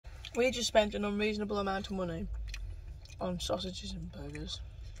We just spent an unreasonable amount of money on sausages and burgers.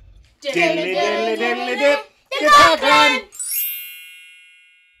 Diddly diddly diddly dip, the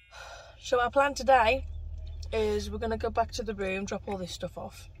So our plan today is we're going to go back to the room, drop all this stuff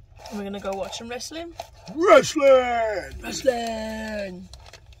off, and we're going to go watch some wrestling. Wrestling! Wrestling!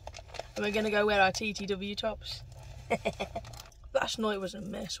 And we're going to go wear our TTW tops. Last night was a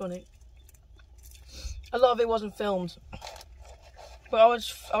mess, wasn't it? A lot of it wasn't filmed. But I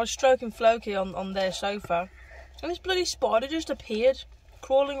was stroking Floki on their sofa, and this bloody spider just appeared,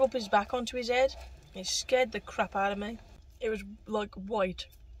 crawling up his back onto his head. It scared the crap out of me. It was like white.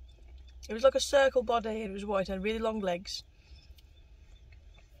 It was like a circle body, and it was white and really long legs.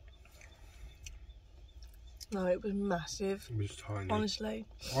 No, it was massive. It was tiny. Honestly.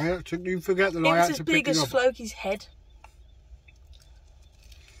 You forget that I had to pick it up. It was as big as Floki's head.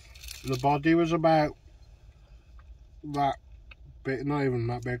 The body was about that bit, not even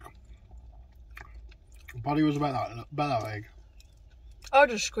that big. The body was about that big. I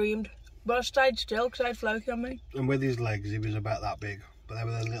just screamed, but I stayed still because I had Floki on me. And with his legs, he was about that big. But they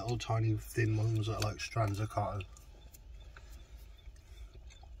were the little tiny thin ones that are like strands of cotton.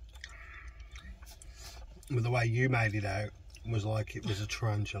 But the way you made it out was like it was a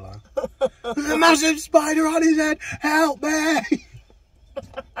tarantula. There's a massive spider on his head! Help me!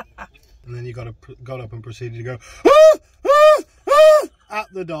 And then you got up and proceeded to go ah, ah, ah,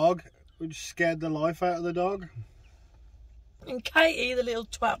 at the dog, which scared the life out of the dog. And Katie, the little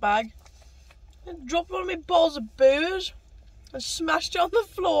twat bag, dropped one of my balls of booze and smashed it on the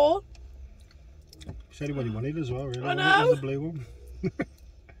floor. Said he what he wanted as well, really. I know. It was the blue one.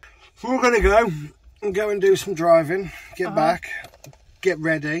 So we're going to go and do some driving, get back, get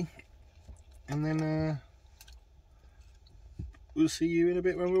ready, and then we'll see you in a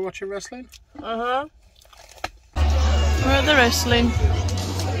bit when we're watching wrestling. We're at the wrestling.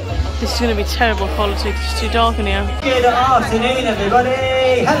 This is going to be terrible quality because it's too dark in here. Good afternoon, everybody.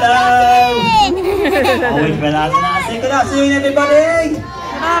 Hello. Good afternoon, everybody. Good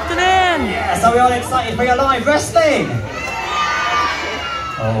afternoon. Yes, are we all excited for your live wrestling?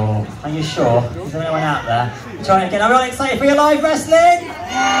 Oh, are you sure? Is there anyone out there? Try again. Are we all excited for your live wrestling?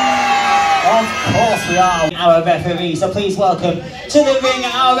 Of course we are. Our referee, so please welcome to the ring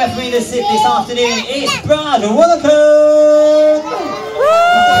our referee this afternoon. It's Brad Wilkin.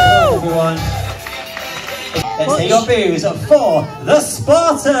 Everyone. Let's hear your boos for the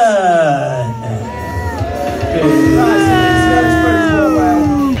Spartan.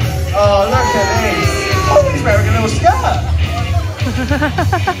 Oh, look at this. Oh, he's wearing a little skirt.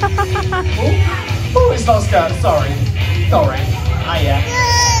 Oh, it's not a skirt, sorry. Ah, yeah.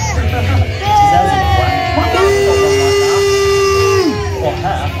 What,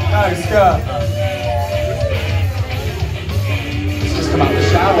 hair? No, skirt. It's just come out of the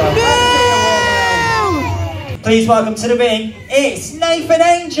shower. Please welcome to the ring, it's Nathan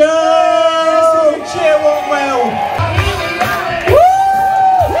Angel! Cheer Warmwell!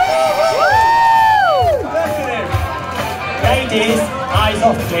 Look at him! Ladies, eyes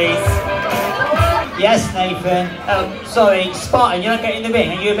off please. Yes, Nathan. Oh, sorry, Spartan, you're not getting in the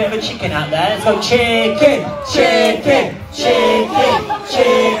ring. Are you a bit of a chicken out there? Let's go chicken, chicken, chicken,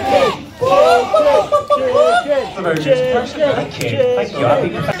 chicken. Thank you.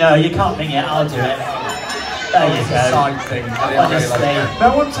 No, you can't ring it, I'll do it. There you go. Side thing. Honestly. No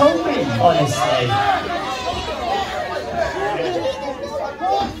one told me. Honestly.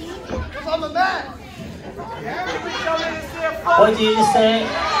 I'm a man. What did you just say?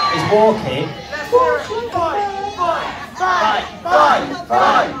 He's walking.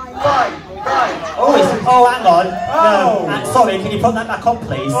 Oh, hang on. No, sorry, can you put that back on,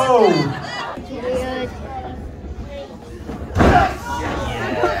 please?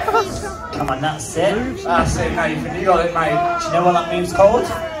 Come on, that's it. That's it, Nathan. You got it, mate. Do you know what that move's called?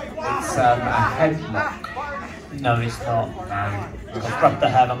 It's a headlock. No, it's not. Just grab the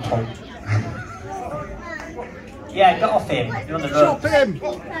hair and pull. Yeah, get off him. You're on the rope. Chop him!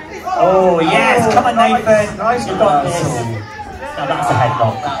 Oh, yes! Come on, Nathan! Nice You got this. No, that's a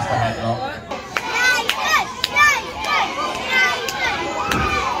headlock. That's the headlock.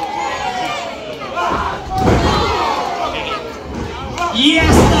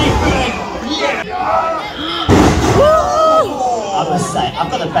 Yes, Nathan! Yeah! I must say,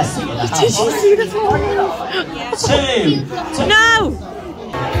 I've got the best seat in the house. Did you see the floor? Two. No!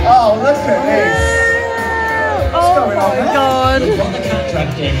 Oh, look at this. Oh my god. Got the cat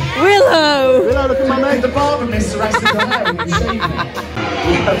dragged in. Willow! Willow, look at my mate. The barber missed the rest of the hair when you shaved me. I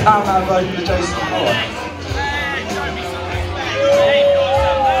found that version of Jason Moore.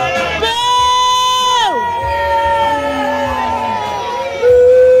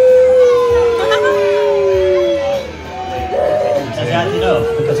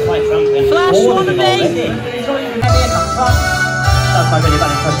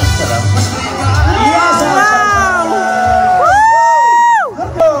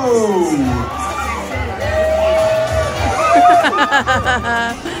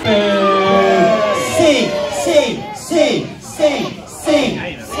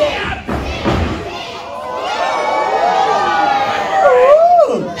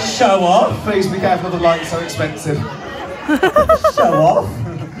 Show off. Please be careful, the lights are so expensive. Show off.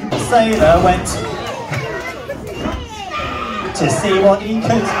 Sailor went to see what he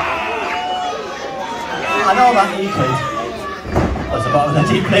could. I know that he could. What's the bottom of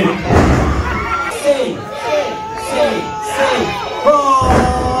the deep blue? See. Oh!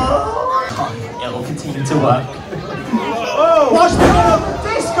 It will continue to work. Oh! Watch the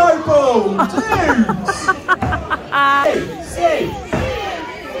disco ball, dudes! See.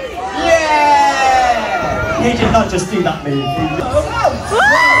 Yeah! He did not just do that move.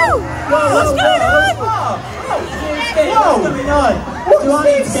 What's going on? What's going on? Do I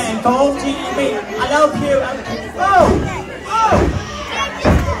need to get involved? Do you mean I'll help you?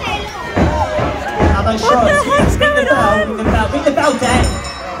 How about shots? Ring the bell down.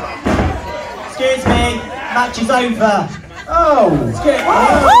 Excuse me, match is over. Oh, excuse me.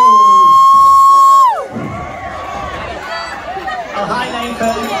 Oh, hi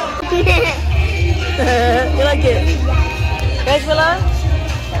Nathan. You like it? Where's Willow?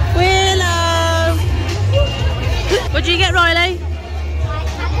 Willow! What did you get, Riley?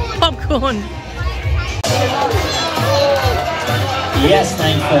 Popcorn. Yes,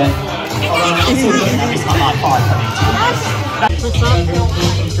 Nathan. It's not my part.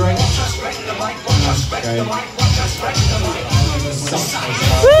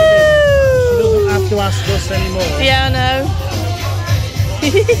 Woo! She doesn't have to ask us anymore. Yeah, I know.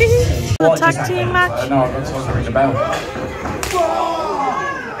 Tag team match. No, I'm supposed to ring the bell.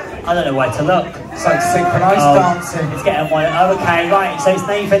 I don't know where to look. It's like synchronised dancing. It's getting one. Oh, okay, right. So it's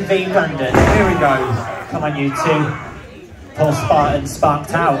Nathan v Brandon. Here we go. Come on, you two. Paul Spartan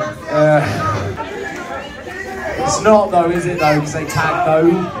sparked out. It's not though, is it though? Because they tag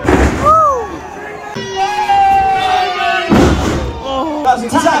though.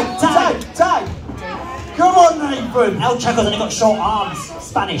 Tag! Come on, Nathan! El Chaco's only got short arms.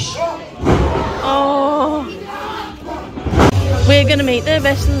 Spanish. Oh. We're gonna meet the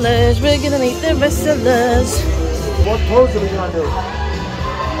wrestlers. We're gonna meet the wrestlers. What pose are we gonna do?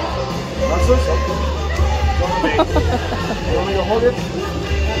 That's us? You want me to hold it?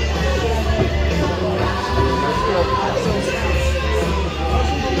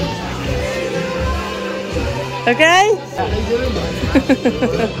 Okay?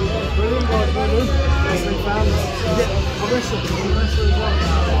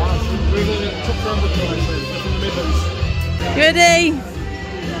 You ready?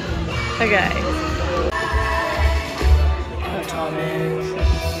 Okay.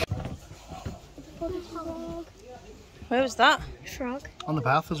 Where was that? Frog. On the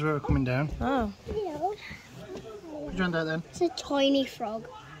path as we were coming down. Oh. Hello. Put your hand out then. It's a tiny frog.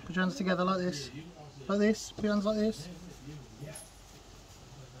 Put your hands together like this. Like this. Put your hands like this.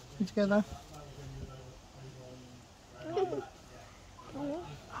 Put together.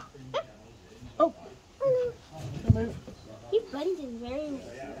 Oh! Don't move. You blended very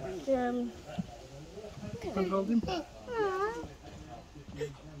Don't hold him.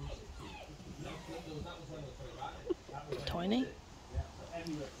 Tiny.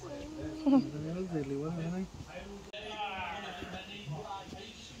 Really well, isn't he?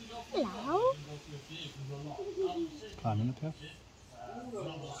 Hello. Climbing up here.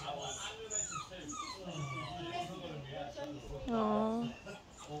 Oh.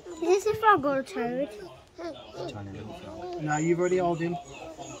 Is this a frog or a toad? No, you've already held him.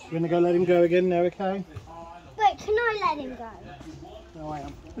 You're going to go let him go again now, okay? Wait, can I let him go? No, I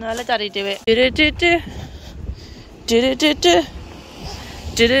am. No, let Daddy do it. Do-do-do-do. Do-do-do-do.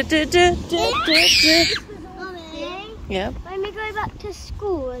 Do-do-do-do. Mommy, Yeah. when we go back to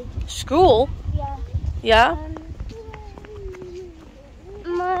school, School? yeah, Yeah?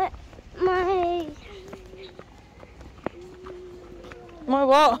 My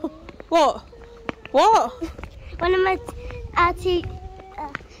what? What? What? one of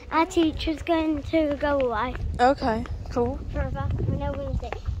our teacher's going to go away Okay, cool. forever. We know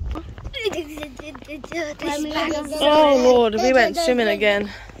Wednesday. Oh Lord, we went swimming again.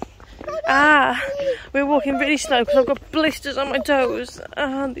 Ah, we're walking really slow because I've got blisters on my toes.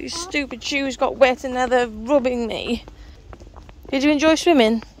 Ah, these stupid shoes got wet and now they're rubbing me. Did you enjoy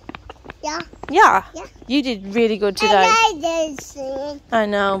swimming? Yeah. Yeah? Yeah. You did really good today. I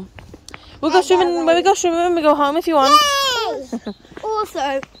know. We'll go swimming when we go swimming when we go home if you want.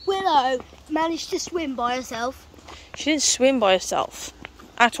 Also, Willow managed to swim by herself. She didn't swim by herself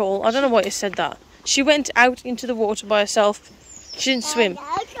at all. I don't know why you said that. She went out into the water by herself. She didn't swim.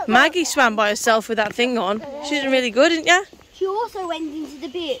 Maggie swam by herself with that thing on. She did really good, didn't you? She also went into the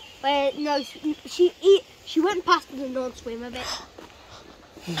bit where she went past the non-swimmer bit.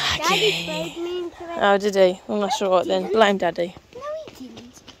 Daddy Maggie. sprayed me into it. Oh, did he? Well, that's all right then. Blame Daddy. No, he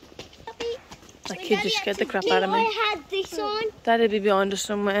didn't. That kid just scared the crap out of me. I had this on. Daddy'll be behind us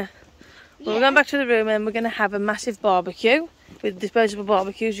somewhere. Well, we're going back to the room and we're going to have a massive barbecue with disposable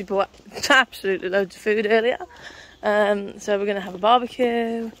barbecues. We bought absolutely loads of food earlier. So we're going to have a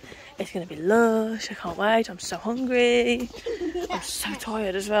barbecue. It's going to be lush. I can't wait. I'm so hungry. I'm so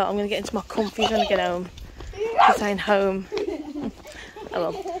tired as well. I'm going to get into my comfies when I get home. This ain't home.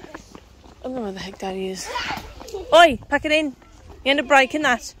 Oh well. I don't know where the heck Daddy is. Oi, pack it in. You end up breaking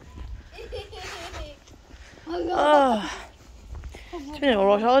that. Oh. It's been an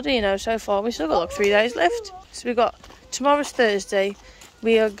alright holiday, you know, so far. We've still got like 3 days left. So we've got, tomorrow's Thursday.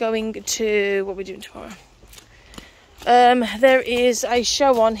 We are going to, what are we doing tomorrow? There is a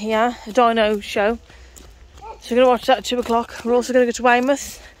show on here, a dino show. So we're going to watch that at 2 o'clock. We're also going to go to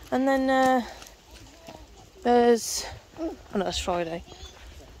Weymouth. And then there's, oh no, that's Friday.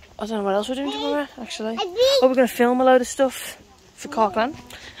 I don't know what else we're doing tomorrow, actually. Oh, we're going to film a load of stuff for Carr.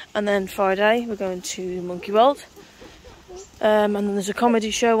 And then Friday, we're going to Monkey World. And then there's a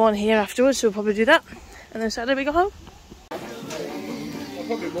comedy show on here afterwards, so we'll probably do that. And then Saturday we go home. I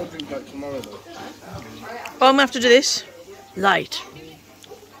probably won't drink that tomorrow though. Oh, I'm going to have to do this. Light.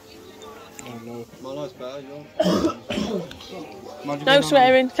 Oh no. My life's better, you No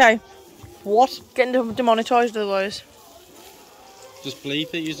swearing. Okay. What? Getting demonetised otherwise. Just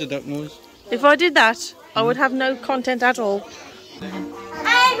bleep it, use the duck noise. If I did that, I would have no content at all. I'm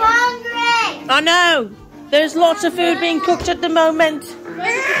hungry. I know. There's lots of food being cooked at the moment.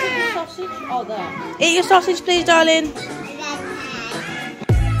 Sausage? Oh, there. Eat your sausage, please, darling.